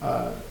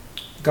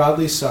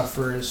godly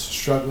sufferers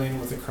struggling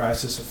with a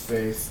crisis of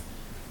faith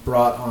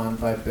brought on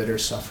by bitter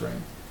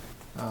suffering.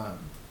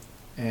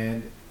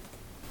 And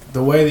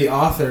the way the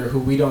author, who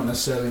we don't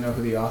necessarily know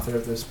who the author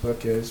of this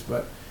book is,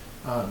 but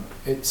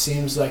it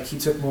seems like he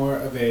took more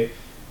of a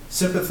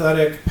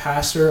sympathetic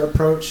pastor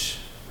approach,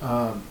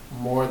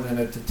 more than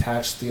a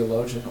detached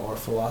theologian or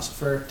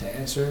philosopher, to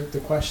answer the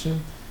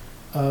question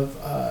of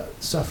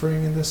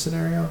suffering in this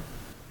scenario.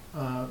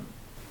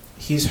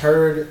 He's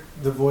heard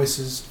the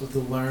voices of the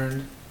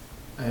learned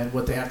and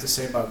what they have to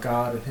say about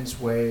God and his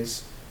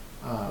ways,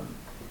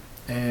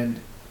 and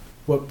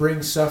what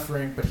brings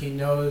suffering, but he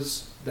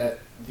knows that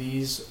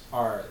these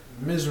are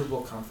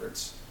miserable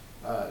comforts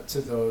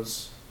to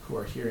those who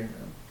are hearing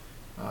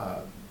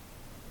them.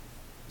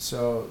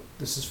 So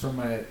this is from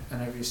my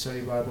NIV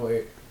Study Bible.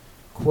 It,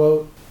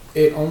 quote,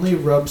 "It only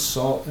rubs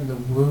salt in the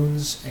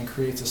wounds and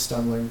creates a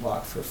stumbling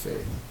block for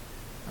faith."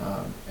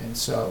 And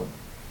so,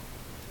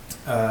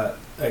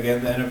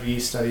 again, the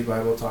NIV Study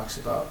Bible talks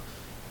about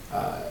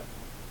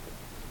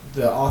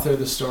the author of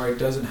the story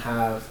doesn't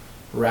have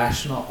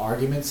rational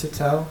arguments to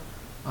tell,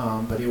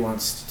 but he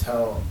wants to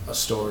tell a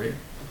story.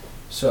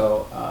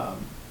 So,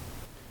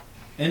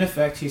 in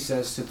effect, he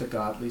says to the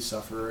godly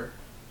sufferer,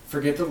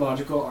 "Forget the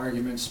logical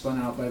arguments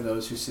spun out by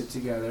those who sit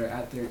together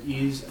at their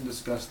ease and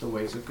discuss the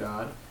ways of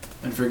God,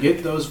 and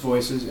forget those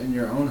voices in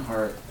your own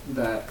heart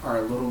that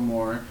are little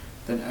more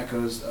than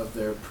echoes of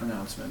their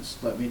pronouncements.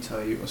 Let me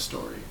tell you a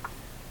story."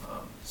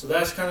 So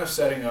that's kind of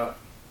setting up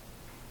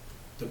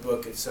the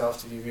book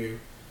itself to give you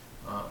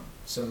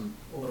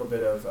a little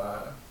bit of,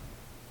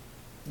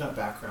 not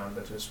background,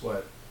 but just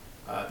what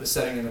the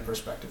setting and the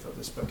perspective of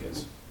this book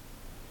is.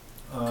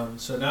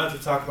 So now to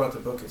talk about the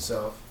book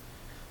itself.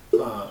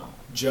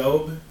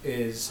 Job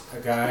is a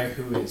guy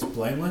who is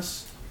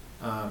blameless,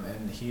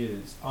 and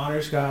he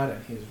honors God,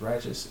 and he is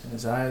righteous in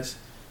his eyes.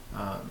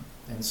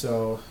 And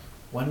so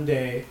one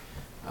day,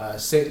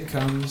 Satan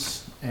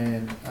comes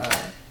and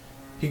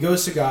he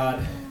goes to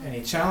God and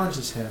he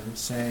challenges him,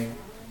 saying,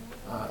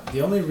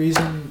 the only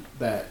reason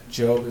that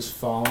Job is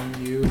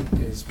following you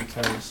is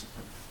because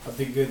of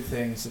the good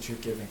things that you're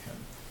giving him.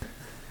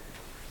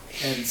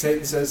 And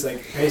Satan says,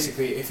 like,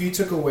 basically, if you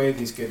took away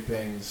these good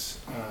things,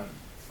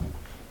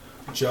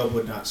 Job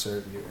would not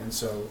serve you. And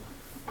so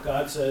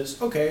God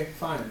says, okay,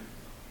 fine.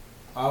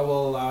 I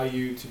will allow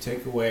you to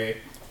take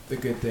away the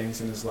good things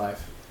in his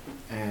life.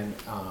 And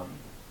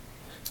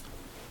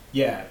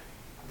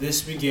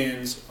this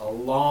begins a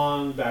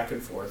long back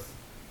and forth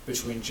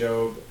between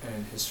Job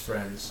and his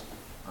friends.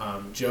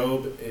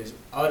 Job is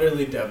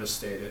utterly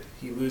devastated.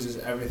 He loses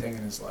everything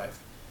in his life.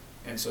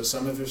 And so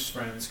some of his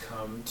friends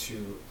come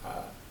to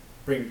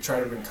try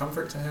to bring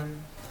comfort to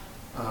him.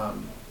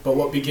 But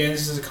what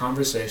begins is a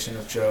conversation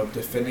of Job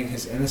defending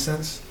his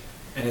innocence,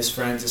 and his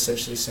friends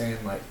essentially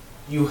saying, like,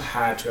 you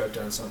had to have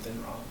done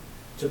something wrong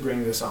to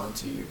bring this on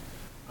to you.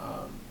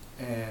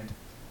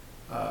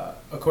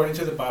 According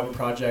to the Bible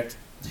Project,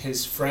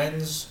 his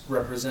friends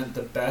represent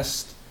the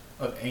best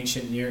of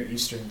ancient Near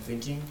Eastern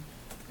thinking,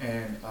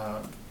 and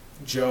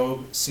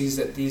Job sees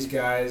that these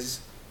guys,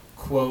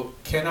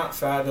 quote, cannot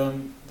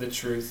fathom the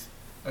truth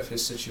of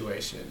his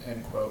situation,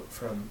 end quote,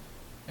 from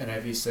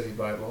NIV Study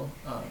Bible.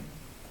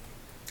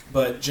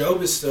 But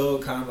Job is still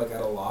kind of like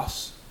at a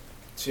loss,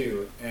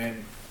 too.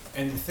 And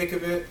to think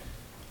of it,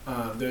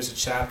 there's a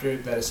chapter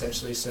that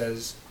essentially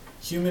says,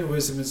 human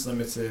wisdom is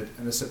limited,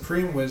 and the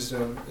supreme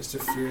wisdom is to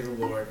fear the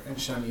Lord and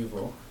shun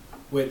evil,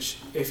 which,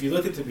 if you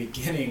look at the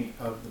beginning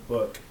of the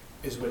book,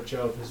 is what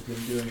Job has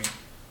been doing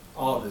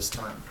all this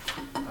time.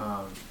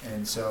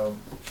 And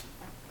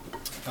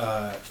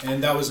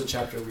that was a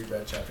chapter we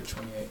read, chapter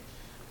 28.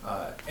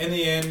 In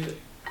the end,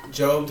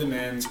 Job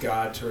demands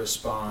God to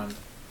respond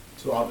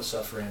to all the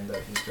suffering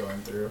that he's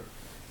going through.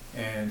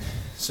 And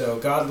so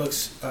God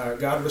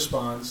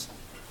responds,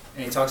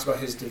 and he talks about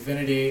his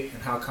divinity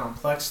and how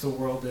complex the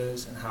world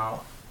is and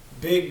how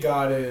big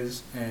God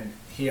is. And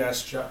he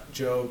asks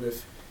Job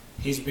if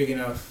he's big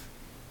enough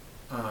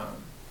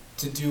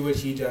to do what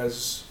he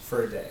does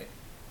for a day.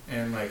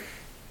 And, like,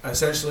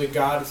 essentially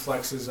God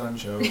flexes on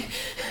Job,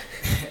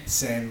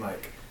 saying,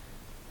 like,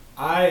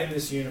 I in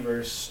this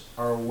universe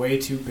are way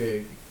too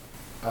big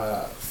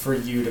for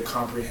you to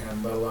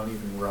comprehend, let alone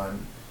even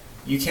run.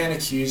 You can't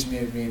accuse me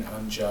of being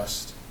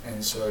unjust.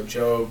 And so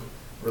Job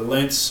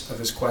relents of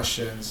his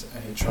questions,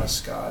 and he trusts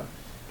God.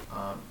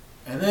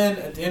 And then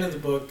at the end of the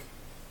book,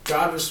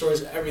 God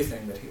restores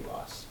everything that he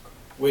lost,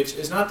 which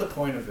is not the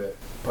point of it,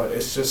 but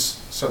it's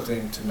just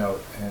something to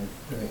note and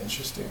really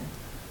interesting.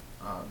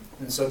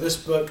 And so this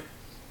book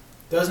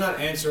does not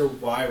answer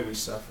why we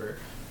suffer,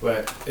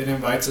 but it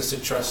invites us to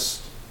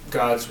trust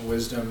God's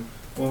wisdom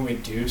when we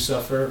do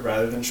suffer,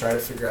 rather than try to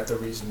figure out the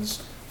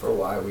reasons for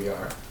why we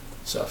are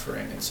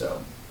suffering. And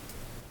so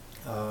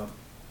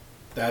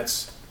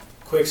that's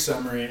a quick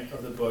summary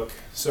of the book.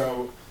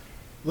 So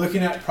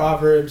looking at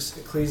Proverbs,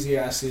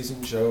 Ecclesiastes,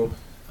 and Job,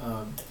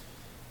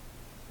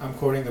 I'm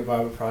quoting the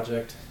Bible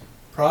Project.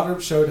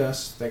 Proverbs showed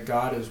us that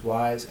God is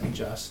wise and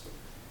just.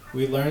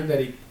 We learn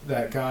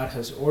that God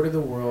has ordered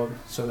the world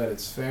so that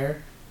it's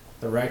fair,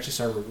 the righteous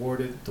are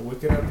rewarded, the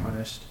wicked are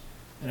punished.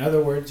 In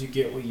other words, you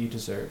get what you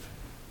deserve.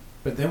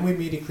 But then we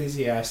meet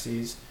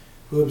Ecclesiastes,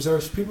 who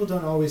observes people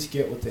don't always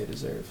get what they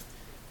deserve.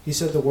 He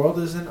said the world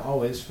isn't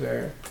always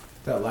fair,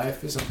 that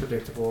life is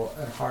unpredictable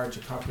and hard to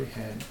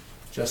comprehend,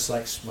 just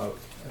like smoke.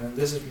 And then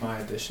this is my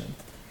addition.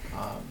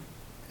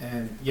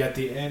 And yet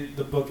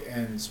the book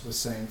ends with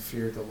saying,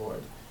 fear the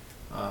Lord.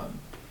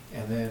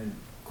 And then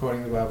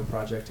quoting the Bible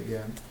Project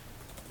again.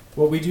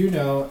 What we do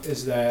know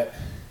is that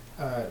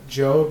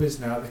Job is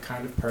now the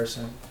kind of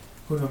person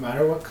who, no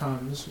matter what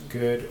comes,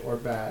 good or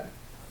bad,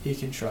 he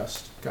can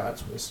trust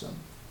God's wisdom.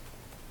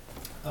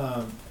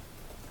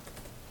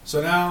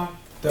 So now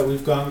that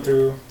we've gone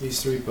through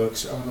these 3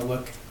 books, I want to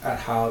look at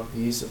how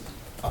these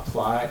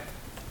apply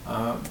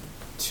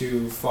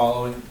to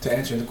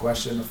answering the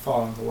question of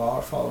following the law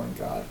or following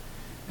God.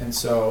 And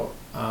so,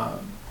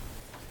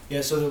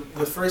 so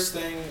the first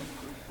thing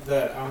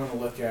that I want to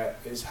look at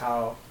is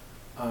how,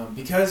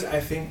 because I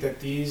think that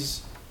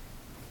these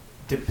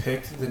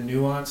depict the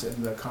nuance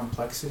and the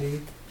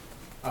complexity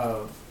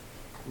of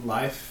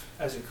life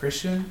as a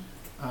Christian,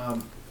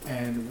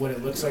 and what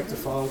it looks like to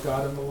follow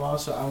God and the law.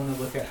 So I want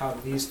to look at how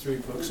these 3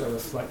 books are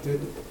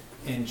reflected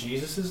in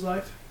Jesus'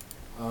 life,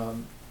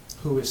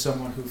 who is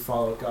someone who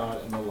followed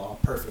God and the law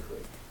perfectly.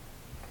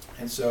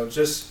 And so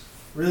just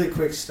really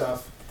quick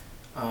stuff,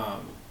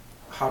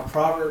 how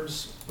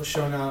Proverbs was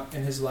shown out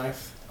in his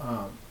life.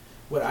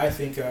 What I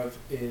think of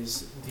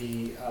is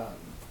the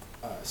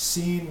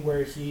scene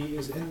where he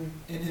is in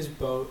his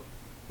boat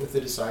with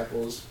the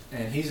disciples,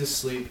 and he's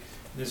asleep.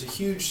 There's a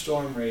huge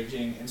storm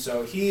raging, and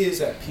so he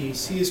is at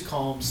peace, he is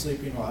calm,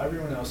 sleeping while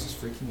everyone else is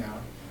freaking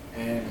out,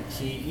 and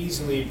he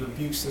easily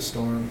rebukes the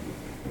storm,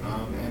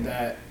 and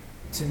that,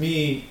 to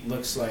me,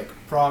 looks like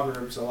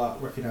Proverbs a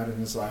lot working out in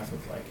his life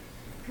of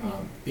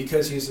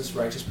because he's this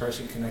righteous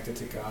person connected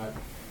to God,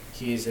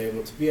 he is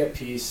able to be at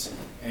peace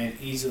and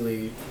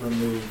easily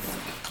remove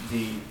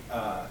the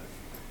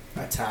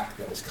attack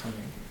that is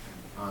coming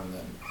on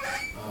them.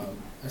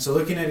 And so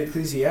looking at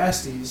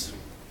Ecclesiastes,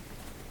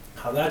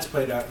 how that's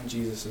played out in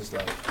Jesus'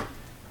 life.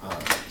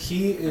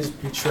 He is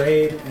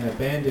betrayed and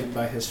abandoned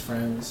by his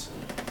friends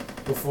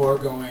before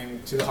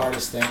going to the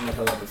hardest thing that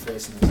he'll ever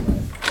face in his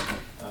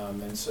life.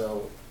 And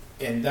so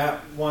in that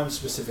one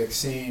specific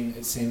scene,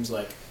 it seems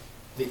like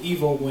the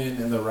evil win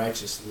and the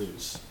righteous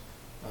lose.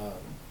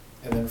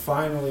 And then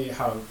finally,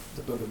 how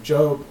the book of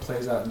Job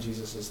plays out in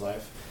Jesus'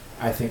 life,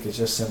 I think is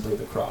just simply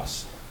the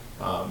cross.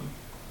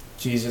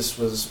 Jesus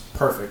was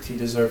perfect. He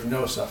deserved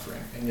no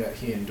suffering, and yet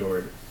he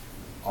endured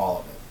all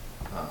of it.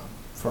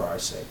 For our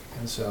sake.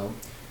 And so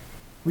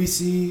we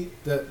see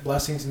that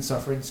blessings and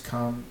sufferings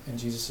come in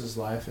Jesus'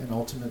 life, and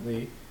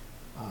ultimately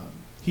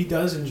he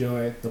does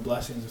enjoy the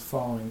blessings of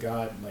following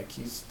God, like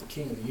he's the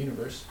king of the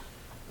universe,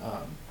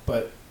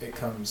 but it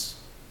comes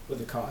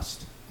with a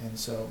cost. And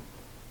so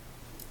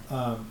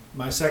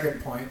my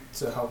second point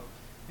to help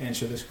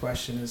answer this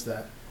question is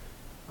that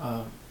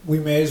we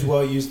may as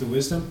well use the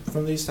wisdom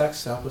from these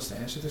texts to help us to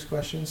answer this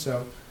question.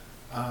 So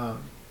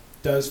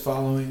does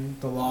following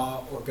the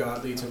law or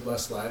God lead to a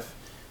blessed life?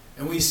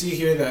 And we see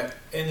here that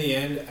in the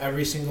end,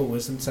 every single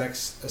wisdom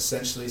text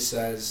essentially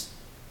says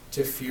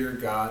to fear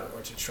God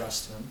or to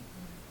trust him.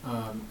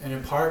 And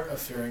in part of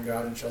fearing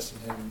God and trusting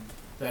him,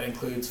 that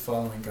includes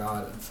following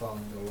God and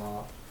following the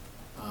law.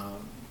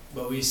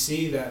 But we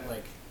see that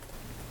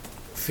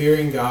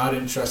fearing God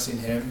and trusting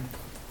him,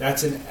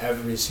 that's in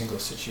every single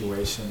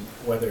situation,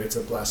 whether it's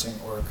a blessing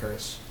or a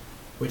curse.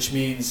 Which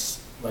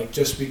means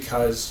just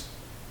because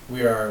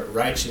we are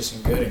righteous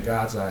and good in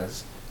God's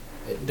eyes,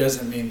 it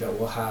doesn't mean that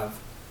we'll have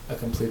a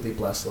completely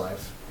blessed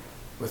life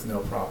with no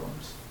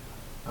problems.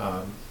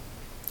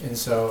 And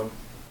so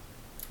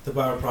the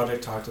Bible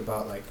Project talked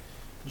about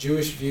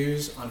Jewish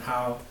views on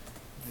how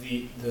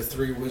the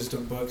 3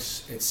 wisdom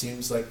books, it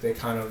seems like they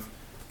kind of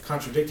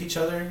contradict each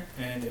other,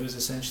 and it was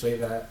essentially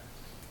that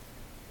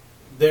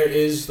there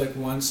is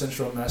one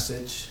central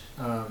message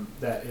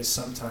that is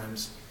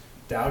sometimes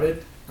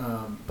doubted,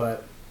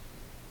 but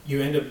you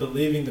end up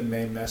believing the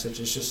main message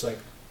is just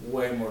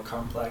way more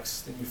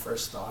complex than you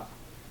first thought.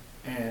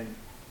 And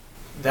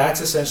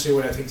that's essentially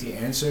what I think the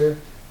answer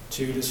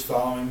to does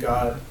following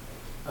God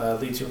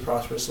lead to a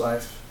prosperous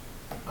life.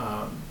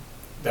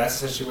 That's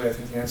essentially what I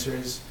think the answer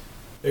is.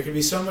 There could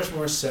be so much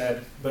more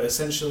said, but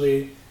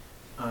essentially,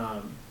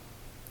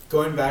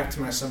 going back to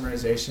my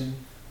summarization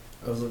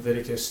of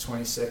Leviticus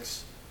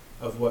 26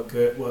 of what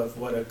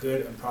a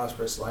good and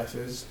prosperous life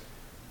is,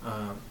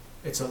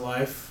 it's a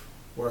life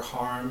where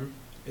harm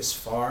is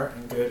far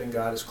and good and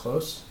God is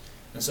close.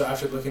 And so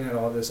after looking at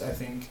all this, I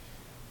think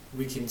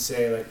we can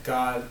say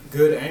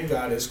good and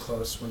God is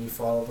close when you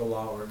follow the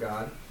law or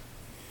God.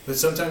 But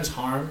sometimes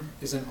harm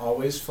isn't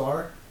always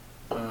far,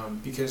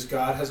 because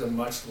God has a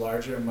much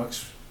larger,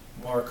 much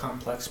more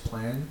complex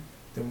plan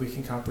than we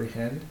can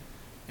comprehend,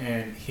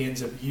 and he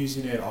ends up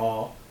using it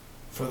all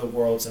for the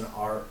world's and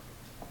our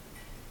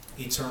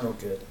eternal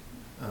good.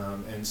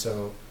 And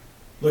so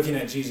looking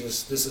at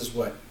Jesus, this is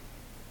what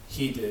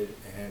he did,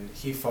 and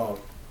he followed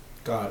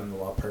God and the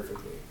law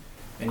perfectly,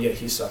 and yet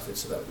he suffered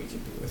so that we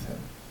could be with him.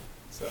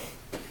 So,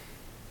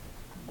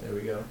 there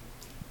we go.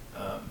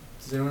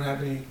 Does anyone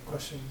have any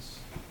questions?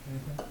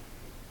 Anything?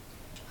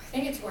 I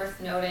think it's worth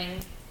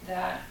noting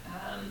that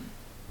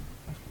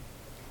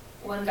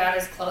when God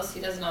is close, he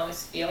doesn't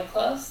always feel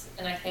close.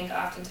 And I think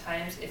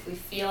oftentimes if we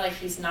feel like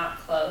he's not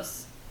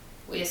close,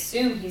 we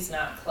assume he's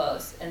not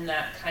close, and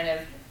that kind of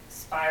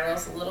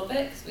spirals a little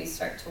bit because we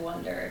start to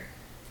wonder,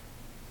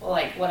 well,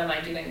 like, what am I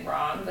doing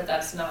wrong? But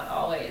that's not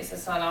always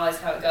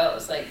how it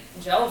goes. Like,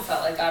 Job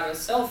felt like God was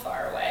so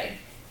far away,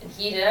 and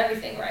he did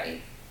everything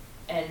right.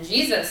 And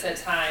Jesus at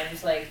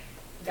times, like,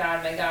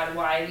 God, my God,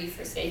 why have you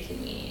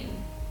forsaken me?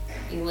 And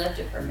he lived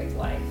a perfect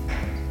life.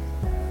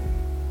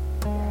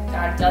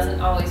 God doesn't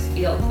always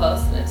feel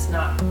close, and it's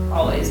not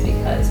always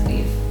because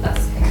we've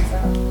messed things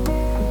up.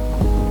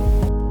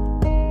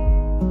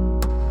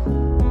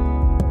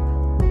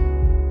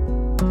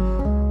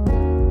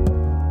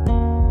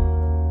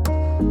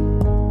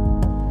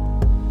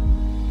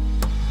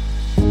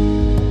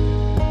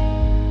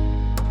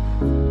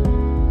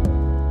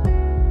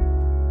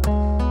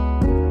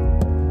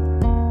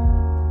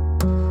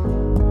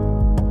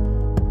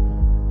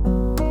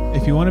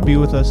 If you want to be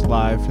with us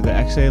live for the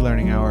XA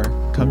Learning Hour,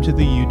 come to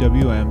the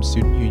UWM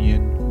Student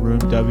Union, room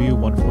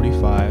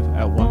W145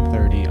 at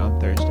 1:30 on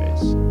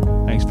Thursdays.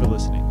 Thanks for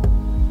listening.